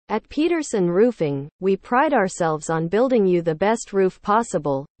At Peterson Roofing, we pride ourselves on building you the best roof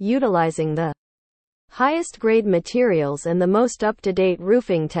possible, utilizing the highest grade materials and the most up-to-date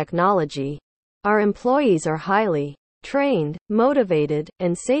roofing technology. Our employees are highly trained, motivated,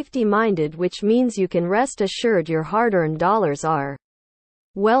 and safety-minded, which means you can rest assured your hard-earned dollars are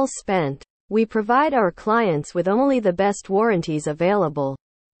well spent. We provide our clients with only the best warranties available.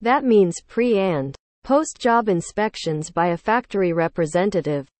 That means pre- and post-job inspections by a factory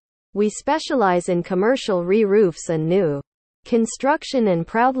representative. We specialize in commercial re-roofs and new construction and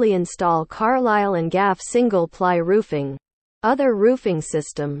proudly install Carlisle and Gaff single-ply roofing. Other roofing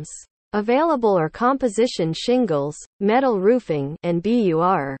systems available are composition shingles, metal roofing, and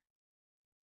BUR.